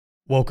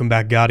Welcome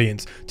back,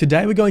 Guardians.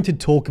 Today we're going to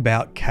talk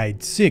about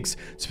Cayde-6,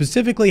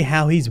 specifically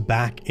how he's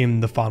back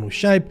in the final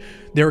shape.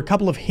 There are a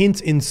couple of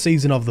hints in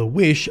Season of the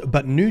Wish,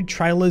 but new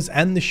trailers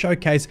and the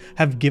showcase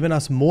have given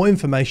us more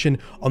information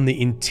on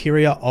the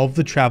interior of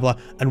the Traveler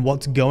and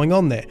what's going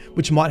on there,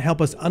 which might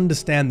help us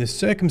understand the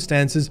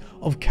circumstances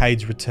of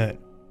Cayde's return.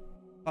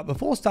 But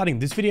before starting,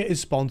 this video is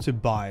sponsored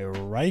by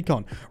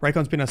Raycon.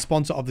 Raycon's been a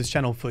sponsor of this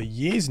channel for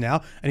years now,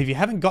 and if you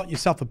haven't got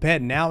yourself a pair,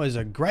 now is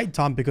a great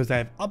time because they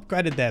have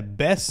upgraded their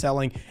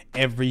best-selling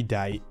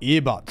everyday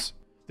earbuds.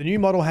 The new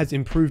model has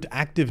improved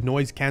active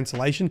noise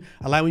cancellation,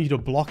 allowing you to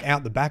block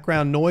out the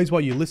background noise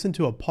while you listen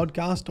to a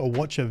podcast or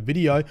watch a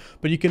video,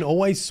 but you can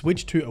always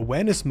switch to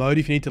awareness mode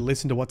if you need to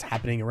listen to what's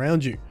happening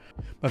around you.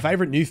 My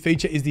favorite new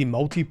feature is the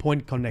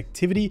multi-point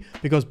connectivity,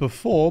 because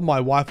before my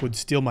wife would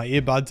steal my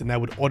earbuds and they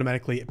would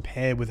automatically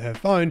pair with her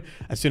phone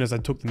as soon as I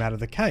took them out of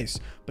the case.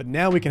 But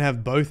now we can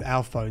have both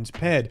our phones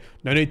paired.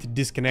 No need to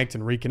disconnect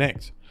and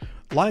reconnect.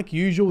 Like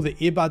usual, the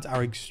earbuds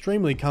are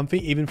extremely comfy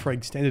even for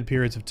extended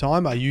periods of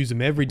time. I use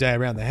them every day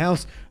around the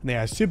house and they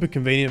are super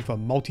convenient for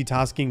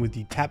multitasking with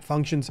the tap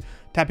functions,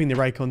 tapping the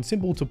Raycon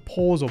symbol to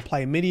pause or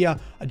play media,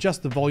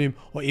 adjust the volume,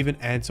 or even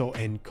answer or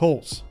end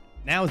calls.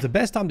 Now is the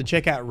best time to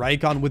check out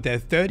Raycon with their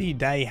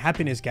 30-day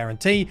happiness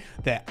guarantee,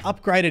 their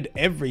upgraded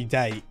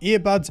everyday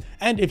earbuds,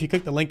 and if you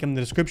click the link in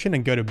the description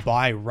and go to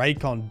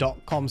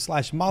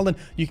buyraycon.com/Myelin,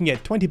 you can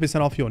get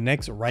 20% off your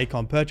next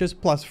Raycon purchase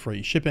plus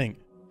free shipping.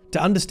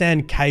 To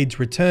understand Cayde's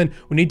return,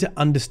 we need to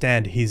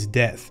understand his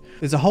death.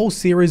 There's a whole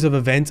series of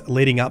events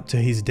leading up to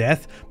his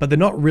death, but they're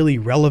not really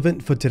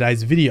relevant for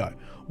today's video.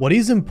 What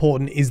is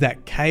important is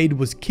that Cayde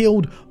was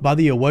killed by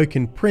the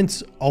awoken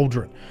prince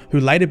Uldren, who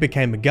later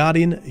became a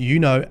guardian you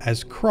know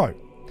as Crow.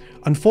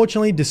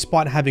 Unfortunately,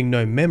 despite having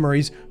no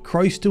memories,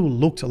 Crow still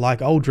looked like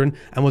Uldren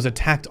and was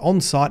attacked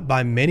on sight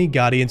by many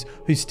guardians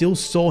who still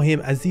saw him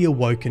as the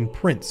awoken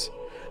prince.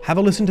 Have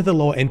a listen to the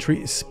lore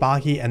entry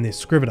Sparky and the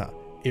Scrivener.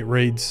 It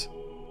reads,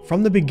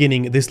 "From the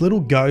beginning, this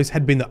little ghost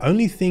had been the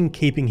only thing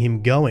keeping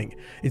him going.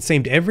 It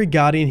seemed every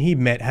guardian he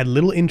met had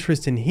little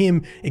interest in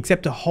him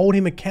except to hold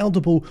him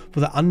accountable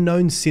for the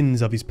unknown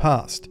sins of his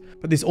past.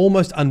 But this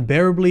almost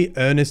unbearably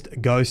earnest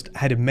ghost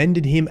had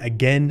amended him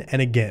again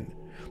and again.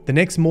 The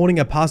next morning,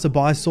 a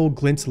passerby saw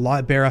Glint's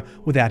Lightbearer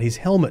without his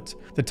helmet.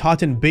 The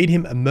Titan beat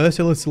him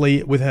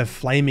mercilessly with her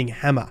flaming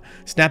hammer,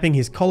 snapping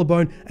his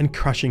collarbone and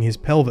crushing his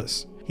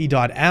pelvis. He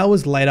died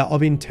hours later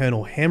of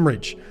internal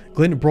hemorrhage.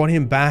 Glint brought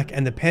him back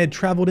and the pair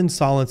travelled in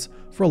silence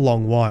for a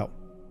long while."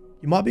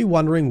 You might be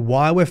wondering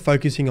why we're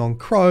focusing on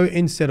Crow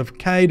instead of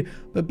Cayde,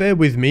 but bear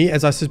with me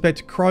as I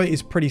suspect Crow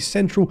is pretty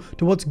central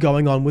to what's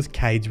going on with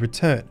Cayde's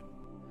return.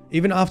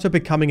 Even after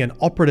becoming an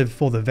operative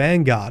for the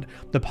Vanguard,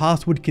 the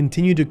past would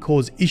continue to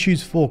cause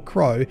issues for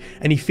Crow,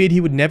 and he feared he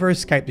would never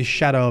escape the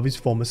shadow of his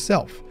former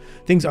self.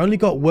 Things only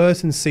got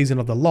worse in Season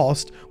of the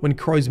Lost, when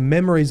Crow's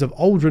memories of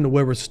Uldren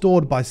were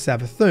restored by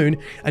Savathûn,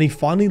 and he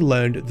finally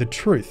learned the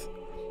truth.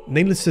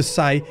 Needless to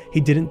say,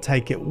 he didn't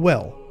take it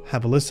well.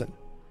 Have a listen.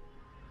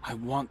 "I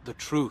want the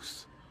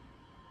truth."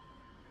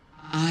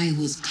 "I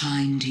was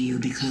kind to you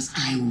because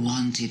I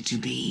wanted to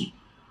be.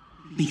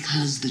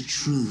 Because the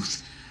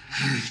truth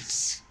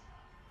hurts.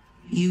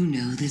 You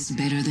know this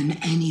better than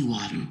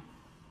anyone.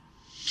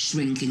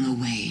 Shrinking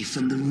away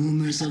from the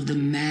rumors of the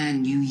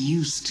man you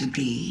used to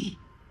be."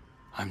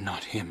 "I'm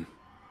not him."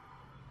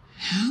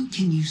 "How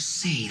can you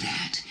say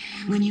that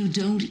when you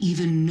don't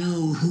even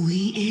know who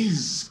he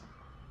is?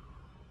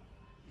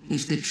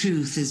 If the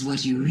truth is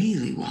what you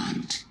really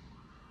want,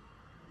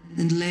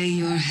 then lay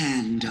your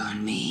hand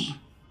on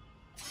me."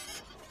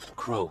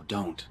 Crow,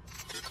 don't.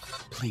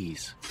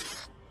 Please.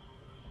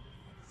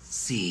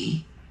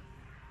 See?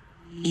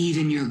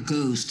 Even your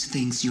ghost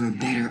thinks you're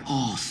better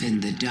off in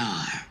the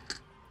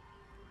dark.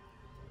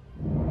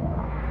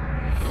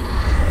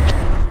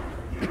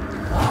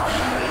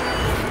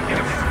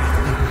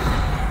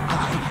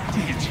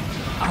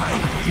 I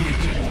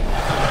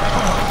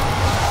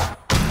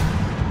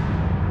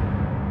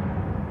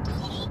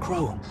did.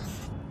 Crow,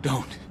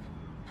 don't.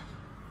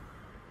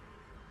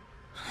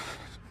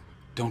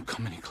 Don't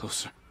come any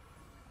closer.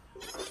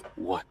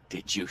 What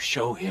did you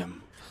show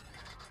him?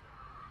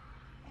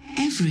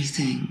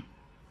 Everything.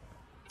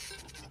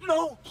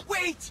 No,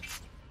 wait!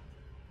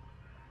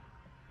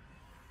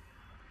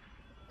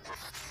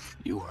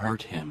 You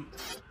hurt him.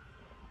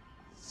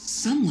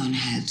 Someone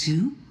had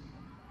to.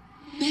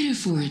 Better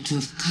for it to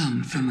have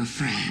come from a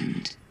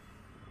friend.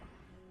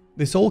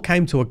 This all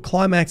came to a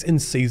climax in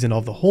Season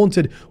of the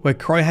Haunted, where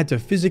Crow had to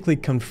physically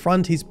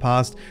confront his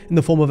past in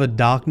the form of a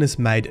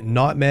darkness-made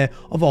nightmare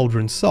of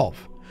Uldren's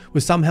self.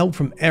 With some help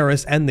from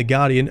Eris and the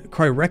Guardian,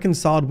 Crow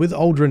reconciled with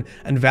Uldren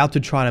and vowed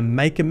to try to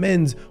make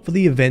amends for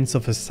the events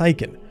of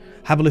Forsaken.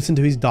 Have a listen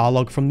to his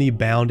dialogue from the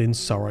Bound in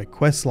Sorrow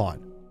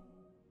questline.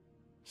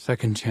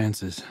 "Second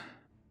chances.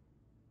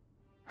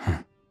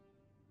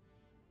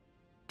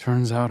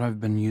 Turns out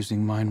I've been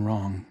using mine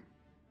wrong.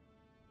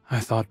 I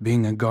thought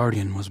being a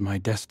guardian was my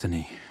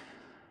destiny,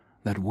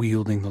 that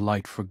wielding the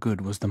light for good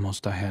was the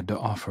most I had to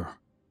offer.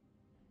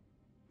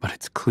 But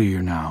it's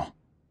clear now.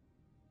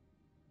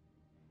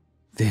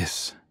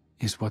 This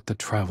is what the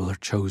Traveler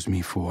chose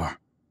me for.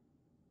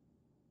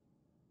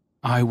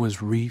 I was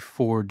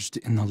reforged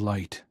in the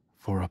light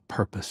for a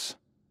purpose.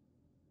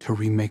 To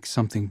remake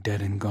something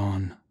dead and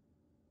gone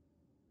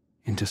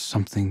into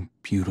something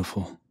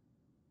beautiful.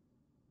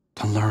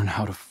 To learn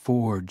how to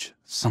forge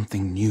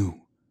something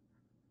new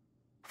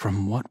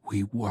from what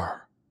we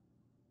were.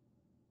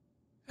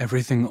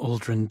 Everything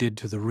Uldren did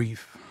to the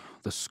reef,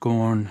 the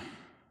scorn,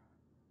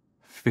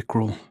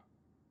 Fikrul.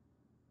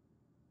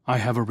 I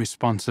have a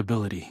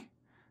responsibility.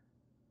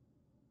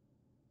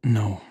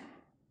 No.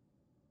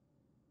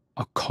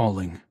 A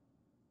calling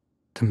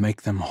to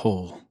make them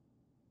whole.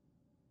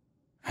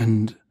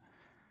 And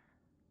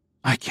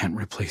I can't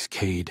replace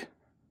Cayde.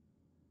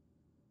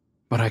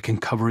 But I can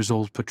cover his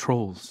old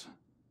patrols.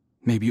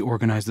 Maybe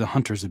organize the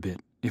hunters a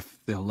bit, if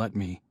they'll let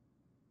me.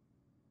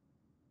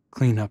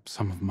 Clean up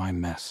some of my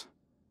mess.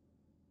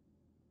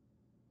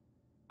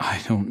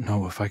 I don't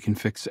know if I can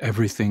fix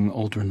everything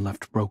Uldren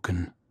left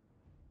broken.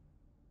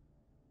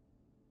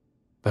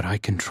 But I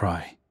can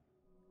try.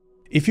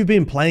 If you've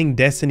been playing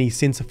Destiny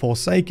since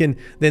Forsaken,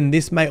 then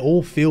this may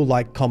all feel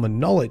like common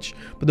knowledge,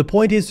 but the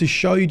point is to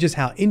show you just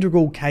how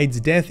integral Cayde's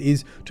death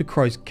is to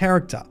Crow's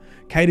character.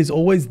 Cayde is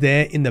always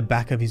there in the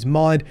back of his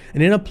mind,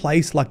 and in a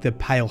place like the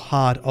Pale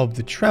Heart of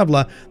the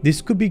Traveler,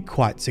 this could be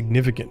quite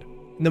significant.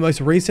 In the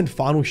most recent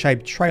Final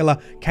Shape trailer,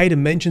 Cayde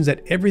mentions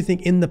that everything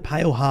in the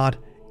Pale Heart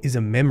is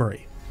a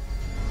memory.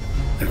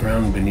 The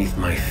ground beneath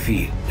my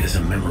feet is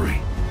a memory.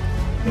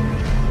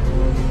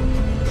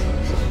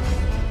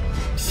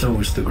 So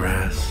is the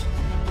grass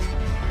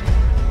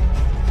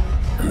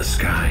and the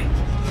sky.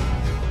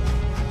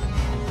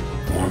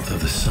 The warmth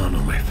of the sun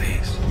on my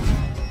face.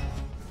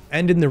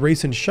 And in the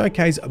recent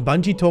showcase,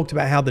 Bungie talked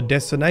about how the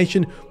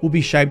destination will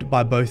be shaped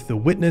by both the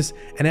Witness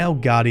and our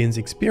Guardian's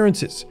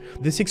experiences.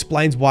 This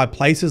explains why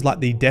places like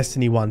the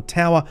Destiny 1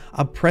 tower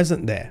are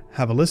present there.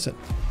 Have a listen.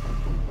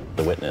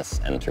 The Witness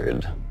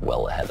entered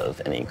well ahead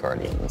of any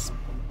Guardians,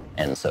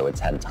 and so it's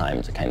had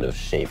time to kind of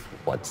shape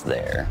what's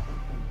there.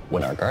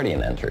 When our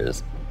Guardian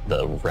enters,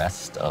 the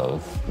rest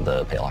of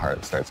the Pale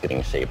Heart starts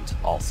getting shaped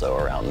also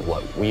around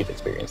what we've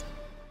experienced.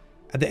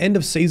 At the end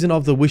of Season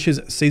of the Wishes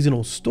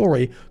seasonal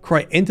story,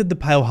 Crow entered the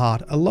Pale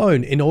Heart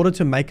alone in order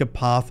to make a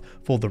path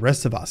for the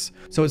rest of us.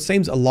 So it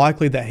seems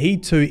likely that he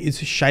too is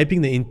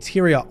shaping the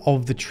interior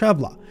of the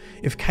Traveler.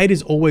 If Cayde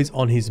is always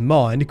on his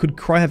mind, could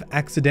Crow have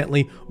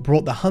accidentally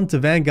brought the Hunter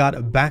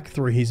Vanguard back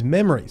through his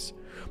memories?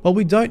 Well,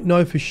 we don't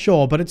know for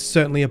sure, but it's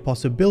certainly a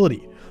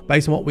possibility.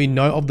 Based on what we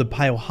know of the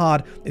Pale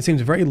Heart, it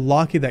seems very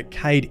likely that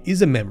Cayde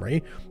is a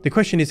memory. The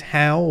question is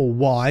how or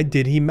why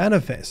did he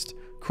manifest?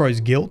 Crow's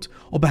guilt,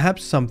 or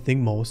perhaps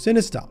something more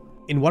sinister?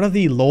 In one of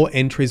the lore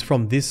entries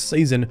from this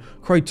season,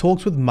 Crow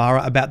talks with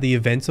Mara about the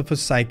events of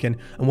Forsaken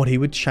and what he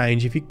would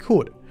change if he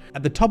could.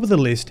 At the top of the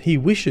list, he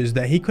wishes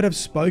that he could have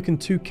spoken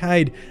to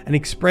Cayde and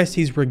expressed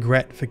his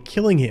regret for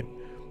killing him.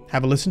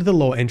 Have a listen to the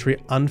lore entry,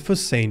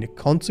 Unforeseen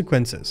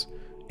Consequences.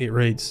 It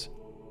reads,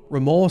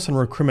 "Remorse and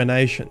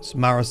recriminations,"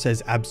 Mara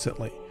says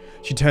absently.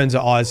 She turns her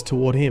eyes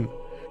toward him.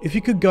 "If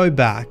you could go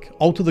back,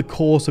 alter the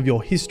course of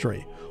your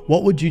history,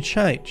 what would you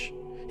change?"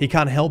 He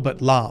can't help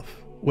but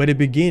laugh. Where to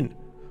begin?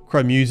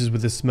 Crow muses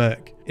with a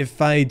smirk. It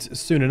fades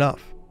soon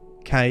enough.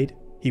 "Cayde,"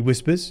 he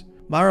whispers.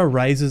 Mara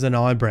raises an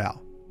eyebrow.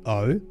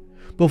 "Oh?"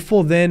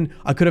 "Before then,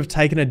 I could have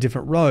taken a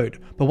different road,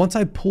 but once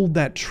I pulled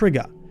that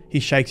trigger," he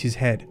shakes his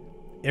head.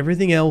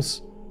 "Everything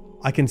else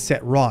I can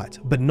set right,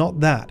 but not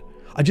that.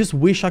 I just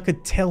wish I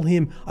could tell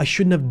him I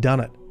shouldn't have done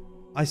it."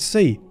 "I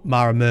see,"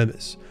 Mara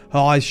murmurs. Her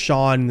eyes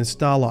shine in the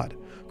starlight.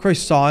 Crow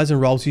sighs and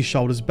rolls his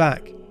shoulders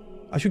back.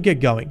 "I should get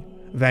going.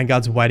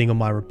 Vanguard's waiting on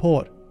my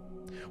report."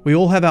 "We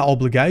all have our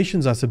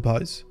obligations, I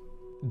suppose."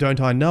 "Don't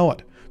I know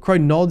it?" Crow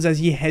nods as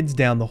he heads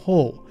down the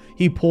hall.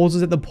 He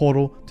pauses at the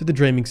portal to the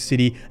Dreaming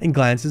City and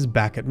glances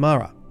back at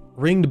Mara.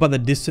 Ringed by the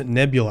distant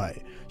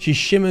nebulae, she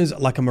shimmers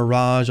like a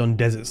mirage on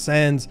desert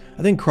sands,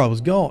 and then Crow is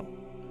gone.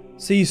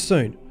 "See you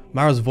soon."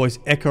 Mara's voice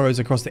echoes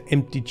across the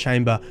empty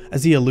chamber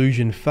as the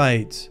illusion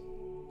fades.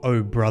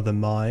 "Oh, brother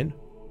mine."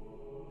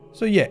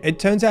 So yeah, it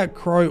turns out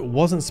Crow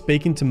wasn't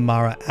speaking to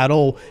Mara at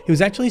all, he was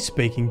actually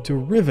speaking to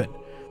Riven.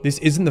 This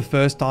isn't the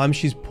first time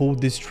she's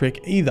pulled this trick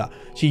either.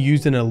 She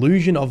used an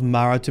illusion of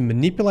Mara to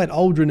manipulate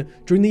Uldren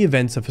during the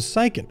events of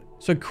Forsaken.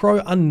 So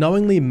Crow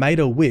unknowingly made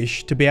a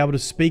wish to be able to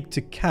speak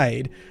to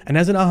Cayde, and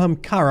as an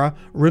Ahamkara,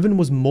 Riven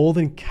was more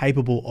than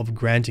capable of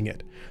granting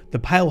it. The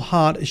Pale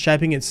Heart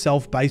shaping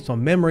itself based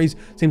on memories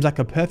seems like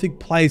a perfect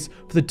place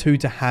for the two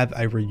to have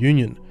a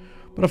reunion.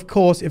 But of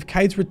course, if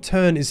Cayde's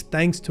return is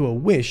thanks to a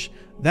wish,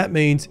 that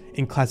means,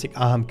 in classic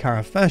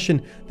Ahamkara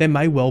fashion, there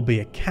may well be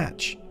a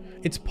catch.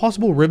 It's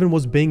possible Riven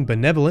was being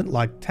benevolent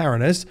like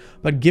Taranis,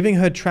 but given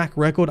her track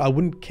record, I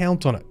wouldn't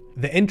count on it.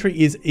 The entry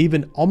is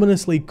even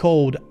ominously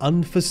called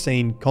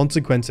Unforeseen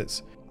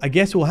Consequences. I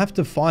guess we'll have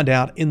to find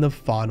out in the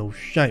final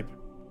shape.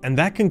 And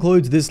that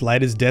concludes this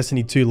latest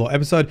Destiny 2 lore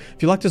episode.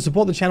 If you'd like to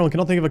support the channel and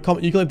cannot think of a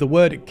comment, you can leave the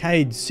word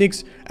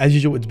Cayde-6. As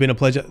usual, it's been a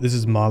pleasure. This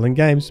is Myelin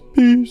Games.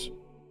 Peace.